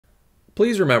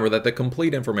Please remember that the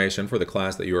complete information for the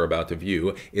class that you are about to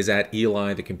view is at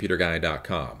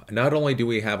eliithecomputerguy.com. Not only do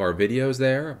we have our videos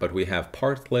there, but we have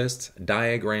part lists,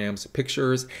 diagrams,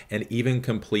 pictures, and even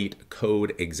complete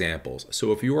code examples.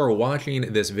 So if you are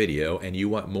watching this video and you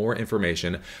want more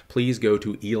information, please go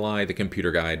to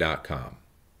eliithecomputerguy.com.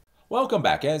 Welcome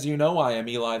back. As you know, I am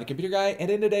Eli, the computer guy,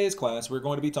 and in today's class, we're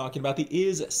going to be talking about the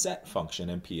isset function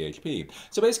in PHP.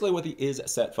 So basically what the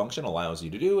isset function allows you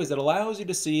to do is it allows you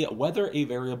to see whether a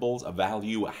variable's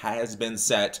value has been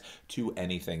set to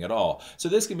anything at all. So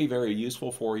this can be very useful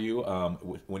for you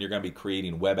when you're going to be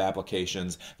creating web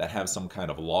applications that have some kind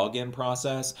of login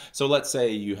process. So let's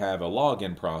say you have a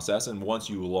login process, and once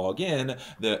you log in,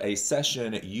 a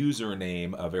session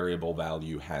username variable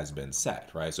value has been set,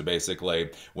 right? So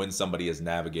basically, when somebody is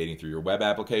navigating through your web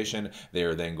application,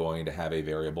 they're then going to have a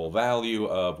variable value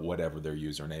of whatever their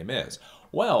username is.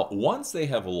 Well, once they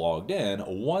have logged in,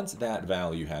 once that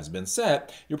value has been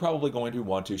set, you're probably going to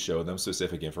want to show them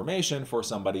specific information for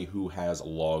somebody who has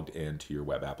logged into your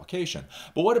web application.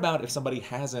 But what about if somebody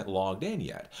hasn't logged in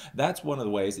yet? That's one of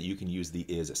the ways that you can use the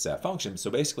isset function. So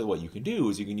basically what you can do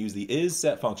is you can use the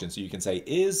isset function. So you can say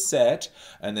isset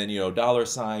and then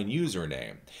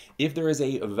 $username. If there is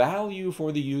a value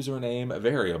for the username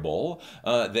variable,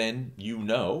 then you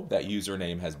know that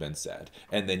username has been set.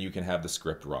 And then you can have the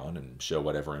script run and show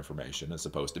whatever information is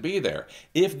supposed to be there.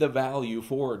 If the value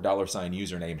for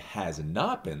 $username has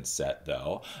not been set,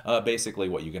 though, basically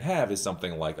what you can have is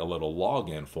something like a little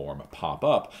login form pop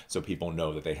up so people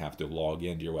know that they have to log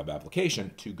into your web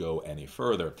application to go any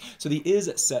further. So the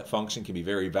isset function can be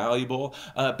very valuable,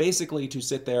 basically to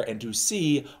sit there and to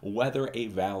see whether a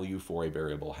value for a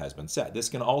variable has been set. This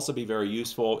can also be very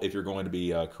useful if you're going to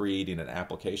be creating an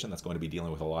application that's going to be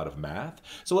dealing with a lot of math.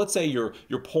 So let's say you're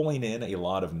pulling in a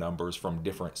lot of numbers from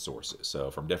different sources.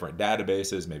 So from different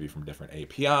databases, maybe from different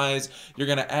APIs, you're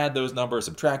going to add those numbers,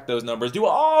 subtract those numbers, do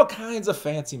all kinds of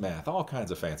fancy math, Well,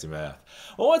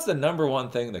 what's the number one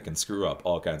thing that can screw up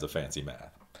all kinds of fancy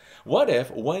math? What if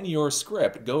when your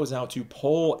script goes out to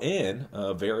pull in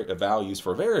values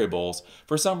for variables,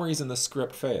 for some reason the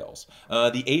script fails?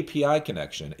 The API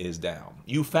connection is down.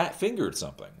 You fat-fingered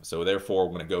something, so therefore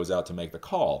when it goes out to make the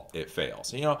call, it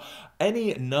fails.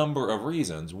 Any number of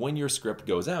reasons when your script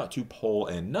goes out to pull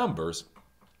in numbers,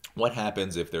 what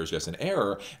happens if there's just an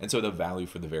error and so the value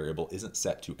for the variable isn't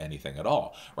set to anything at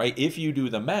all, right? If you do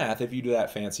the math, if you do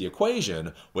that fancy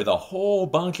equation with a whole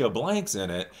bunch of blanks in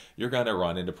it, you're going to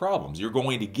run into problems. You're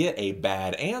going to get a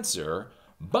bad answer,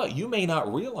 but you may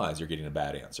not realize you're getting a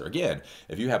bad answer. Again,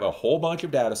 if you have a whole bunch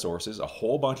of data sources, a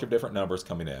whole bunch of different numbers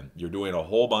coming in, you're doing a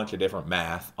whole bunch of different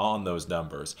math on those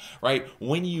numbers, right?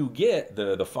 When you get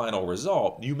the final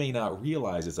result, you may not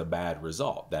realize it's a bad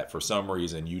result, that for some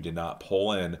reason you did not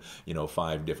pull in,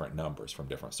 5 different numbers from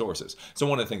different sources. So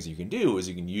one of the things you can do is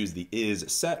you can use the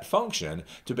isset function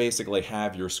to basically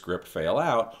have your script fail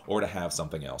out or to have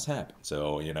something else happen.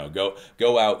 So,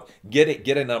 go out,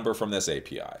 get a number from this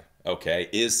API. Okay,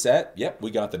 is set? Yep,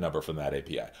 we got the number from that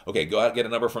API. Okay, go out and get a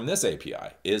number from this API.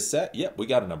 Is set? Yep, we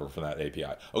got a number from that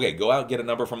API. Okay, go out and get a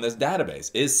number from this database.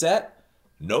 Is set?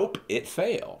 Nope, it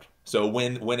failed. So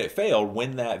when it failed,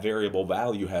 when that variable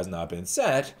value has not been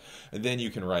set, then you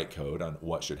can write code on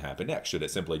what should happen next. Should it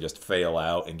simply just fail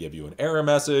out and give you an error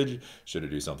message? Should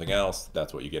it do something else?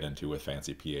 That's what you get into with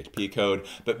fancy PHP code.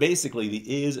 But basically, the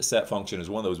isset function is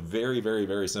one of those very, very,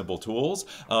 very simple tools.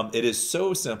 It is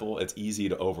so simple, it's easy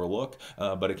to overlook,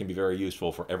 but it can be very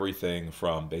useful for everything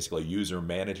from basically user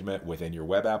management within your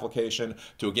web application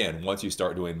to, again, once you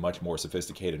start doing much more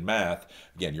sophisticated math,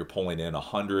 again, you're pulling in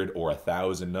 100 or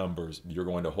 1,000 numbers. You're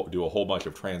going to do a whole bunch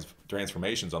of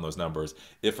transformations on those numbers.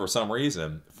 If for some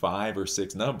reason 5 or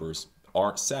 6 numbers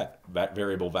aren't set, that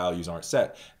variable values aren't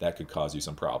set, that could cause you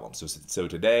some problems. So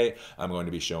today I'm going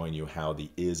to be showing you how the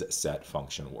isset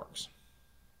function works.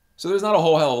 So there's not a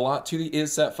whole hell of a lot to the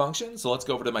isset function. So let's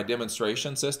go over to my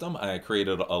demonstration system. I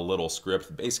created a little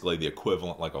script, basically the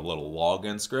equivalent like a little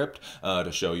login script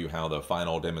to show you how the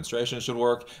final demonstration should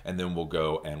work. And then we'll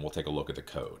go and we'll take a look at the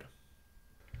code.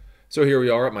 So here we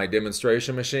are at my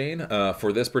demonstration machine.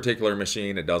 For this particular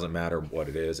machine, it doesn't matter what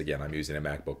it is. Again, I'm using a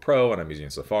MacBook Pro and I'm using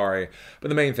Safari. But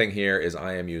the main thing here is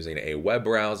I am using a web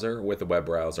browser. With the web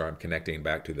browser, I'm connecting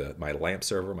back to my LAMP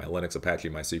server, my Linux Apache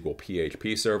MySQL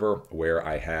PHP server, where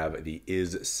I have the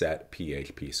isset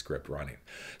PHP script running.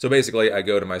 So basically, I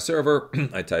go to my server,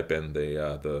 I type in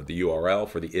the URL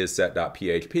for the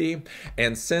isset.php,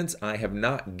 and since I have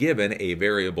not given a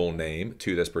variable name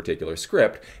to this particular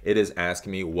script, it is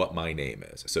asking me what my my name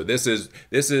is. So this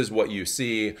is what you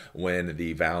see when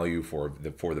the value for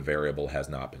the variable has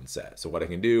not been set. So what I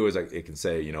can do is it can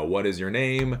say, you know, what is your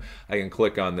name? I can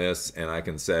click on this and I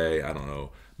can say, I don't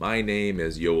know, my name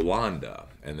is Yolanda.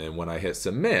 And then when I hit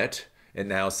submit, it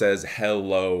now says,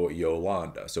 hello,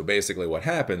 Yolanda. So basically what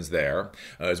happens there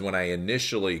is when I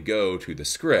initially go to the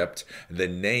script, the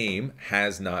name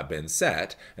has not been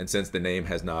set. And since the name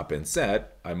has not been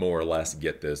set, I more or less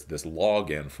get this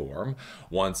login form.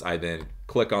 Once I then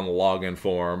click on the login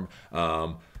form,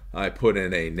 I put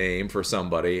in a name for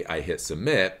somebody, I hit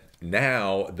submit.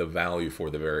 Now the value for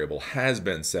the variable has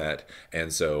been set,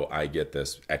 and so I get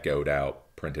this echoed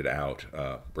out, printed out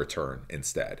return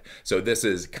instead. So this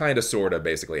is kind of sort of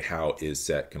basically how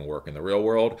isset can work in the real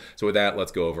world. So with that,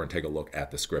 let's go over and take a look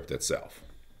at the script itself.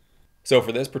 So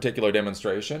for this particular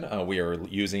demonstration, we are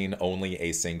using only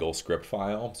a single script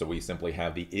file. So we simply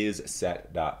have the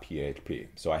isset.php.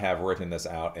 So I have written this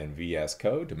out in VS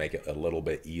Code to make it a little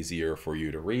bit easier for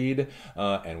you to read,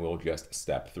 and we'll just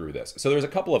step through this. So there's a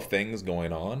couple of things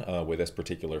going on with this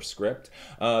particular script.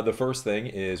 The first thing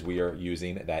is we are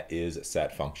using that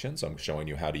isset function. So I'm showing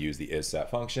you how to use the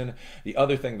isset function. The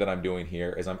other thing that I'm doing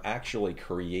here is I'm actually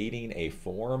creating a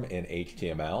form in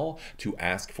HTML to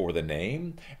ask for the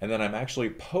name, and then I'm actually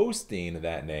posting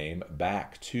that name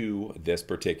back to this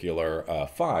particular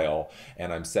file,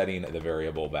 and I'm setting the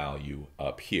variable value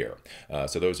up here.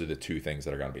 So those are the two things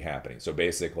that are going to be happening. So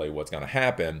basically what's going to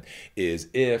happen is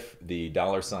if the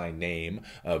 $name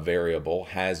variable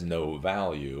has no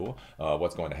value,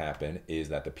 what's going to happen is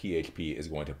that the PHP is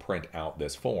going to print out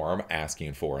this form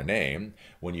asking for a name.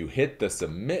 When you hit the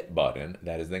submit button,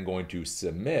 that is then going to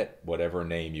submit whatever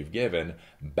name you've given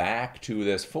back to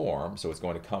this form. So it's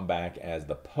going to come back as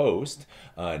the post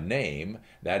name.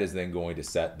 That is then going to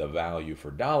set the value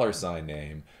for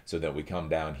 $name, so that we come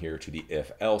down here to the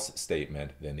if else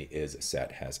statement, then the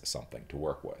isset has something to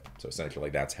work with. So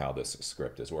essentially that's how this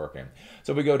script is working.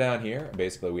 So if we go down here,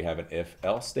 basically we have an if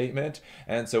else statement,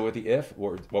 and so with the if,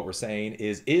 what we're saying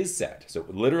is set. So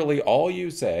literally all you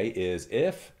say is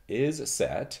if is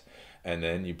set, and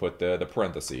then you put the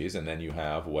parentheses, and then you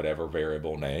have whatever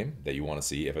variable name that you want to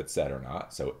see if it's set or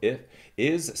not. So if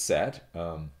is set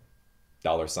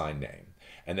 $name.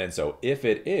 And then so if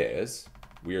it is,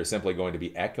 we are simply going to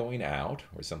be echoing out,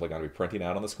 we're simply going to be printing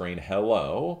out on the screen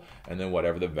hello, and then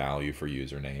whatever the value for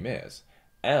username is.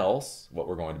 Else, what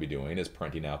we're going to be doing is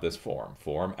printing out this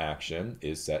form action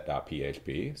is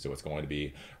set.php. So it's going to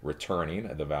be returning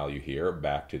the value here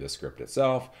back to the script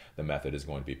itself. The method is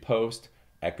going to be post,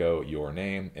 echo your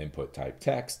name, input type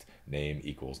text, name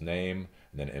equals name,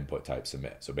 and then input type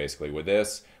submit. So basically with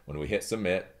this, when we hit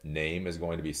submit, name is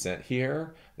going to be sent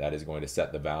here. That is going to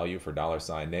set the value for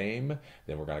 $name.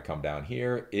 Then we're going to come down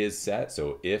here, is set.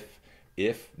 So if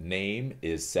name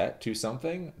is set to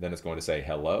something, then it's going to say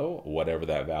hello, whatever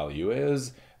that value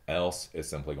is. Else is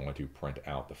simply going to print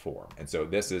out the form. And so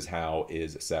this is how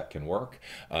isset can work.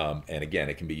 And again,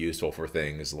 it can be useful for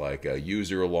things like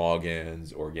user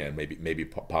logins, or again, maybe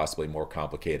possibly more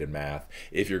complicated math.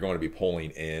 If you're going to be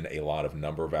pulling in a lot of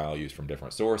number values from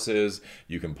different sources,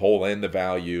 you can pull in the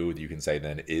value. You can say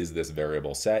then, is this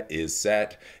variable set? Is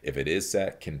set. If it is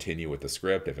set, continue with the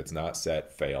script. If it's not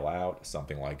set, fail out,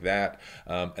 something like that.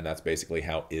 And that's basically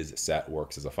how isset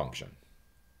works as a function.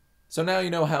 So now you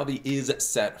know how the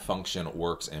isset function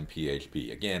works in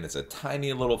PHP. Again, it's a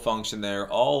tiny little function there.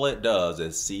 All it does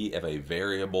is see if a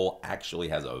variable actually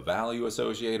has a value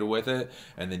associated with it,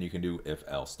 and then you can do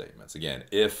if-else statements. Again,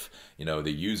 if the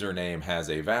username has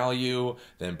a value,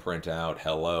 then print out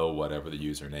hello, whatever the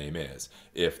username is.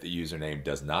 If the username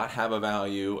does not have a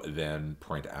value, then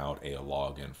print out a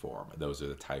login form. Those are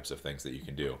the types of things that you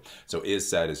can do. So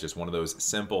isset is just one of those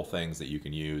simple things that you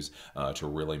can use to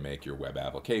really make your web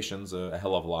applications a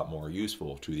hell of a lot more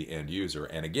useful to the end user,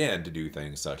 and again to do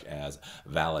things such as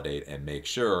validate and make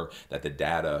sure that the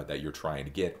data that you're trying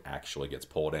to get actually gets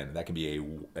pulled in. And that can be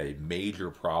a major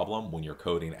problem when you're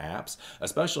coding apps,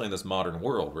 especially in this modern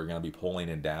world. We're going to be pulling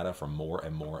in data from more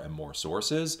and more and more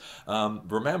sources.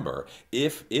 Remember,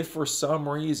 if for some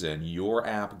reason your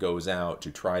app goes out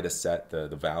to try to set the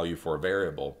value for a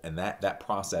variable, and that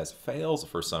process fails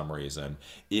for some reason,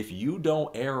 if you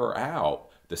don't error out,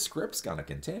 the script's going to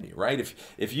continue, right?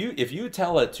 If you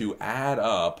tell it to add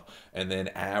up and then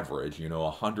average,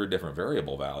 100 different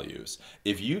variable values,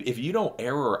 if you don't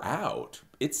error out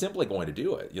it's simply going to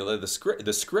do it.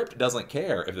 The script doesn't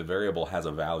care if the variable has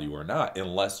a value or not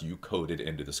unless you code it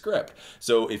into the script.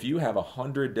 So if you have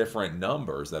 100 different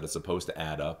numbers that it's supposed to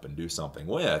add up and do something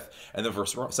with, and then for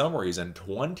some reason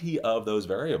 20 of those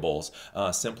variables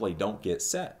simply don't get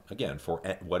set, again, for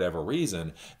whatever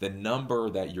reason, the number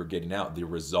that you're getting out, the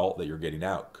result that you're getting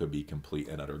out could be complete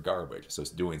and utter garbage. So it's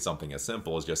doing something as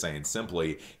simple as just saying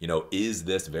simply, is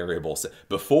this variable set?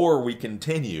 Before we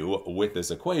continue with this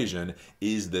equation,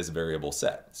 is this variable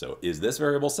set? So is this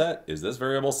variable set? Is this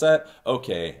variable set?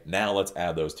 Okay, now let's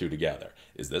add those two together.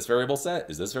 Is this variable set?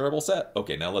 Is this variable set?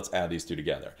 Okay, now let's add these two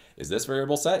together. Is this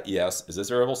variable set? Yes. Is this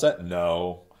variable set?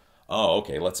 No. Oh,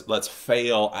 okay, let's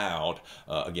fail out,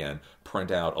 again, print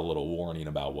out a little warning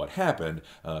about what happened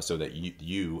so that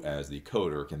you as the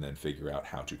coder can then figure out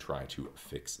how to try to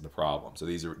fix the problem. So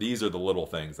these are the little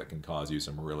things that can cause you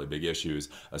some really big issues,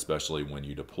 especially when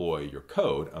you deploy your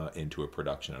code into a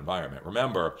production environment.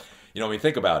 Remember, when you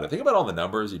think about it, think about all the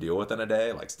numbers you deal with in a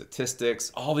day, like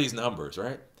statistics, all these numbers,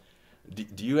 right?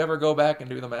 Do you ever go back and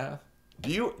do the math?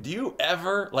 Do you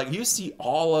ever, like, you see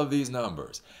all of these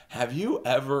numbers, have you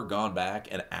ever gone back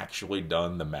and actually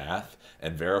done the math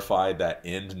and verified that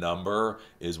end number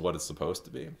is what it's supposed to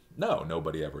be? No,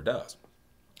 nobody ever does.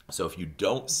 So if you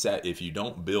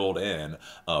don't build in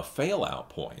fail out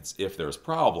points, if there's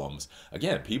problems,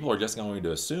 again, people are just going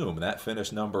to assume that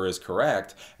finished number is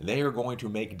correct. They are going to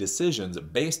make decisions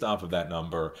based off of that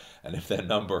number. And if that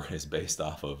number is based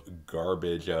off of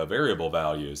garbage variable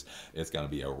values, it's going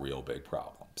to be a real big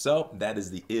problem. So that is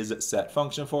the isset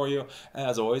function for you.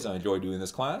 As always, I enjoy doing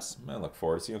this class. I look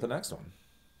forward to seeing you at the next one.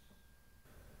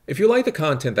 If you like the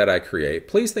content that I create,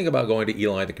 please think about going to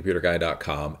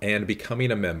elithecomputerguy.com and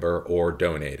becoming a member or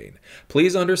donating.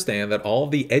 Please understand that all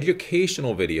of the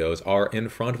educational videos are in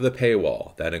front of the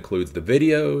paywall. That includes the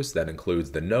videos, that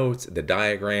includes the notes, the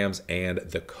diagrams, and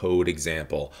the code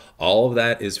example. All of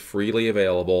that is freely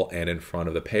available and in front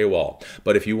of the paywall.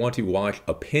 But if you want to watch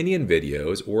opinion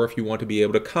videos or if you want to be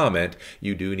able to comment,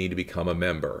 you do need to become a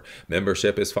member.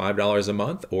 Membership is $5 a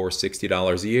month or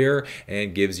 $60 a year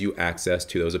and gives you access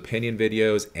to those opinion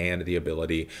videos and the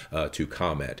ability to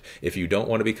comment. If you don't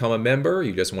want to become a member,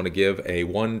 you just want to give a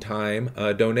one-time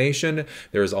donation,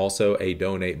 there's also a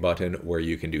donate button where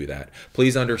you can do that.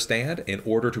 Please understand, in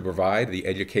order to provide the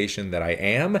education that I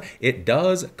am, it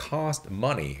does cost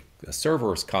money.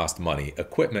 Servers cost money,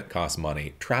 equipment costs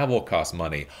money, travel costs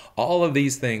money. All of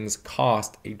these things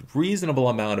cost a reasonable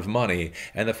amount of money,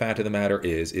 and the fact of the matter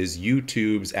is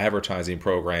YouTube's advertising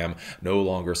program no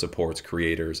longer supports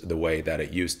creators the way that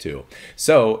it used to.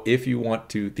 So if you want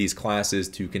these classes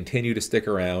to continue to stick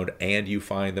around and you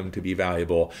find them to be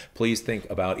valuable, please think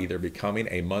about either becoming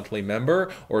a monthly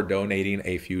member or donating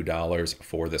a few dollars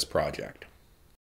for this project.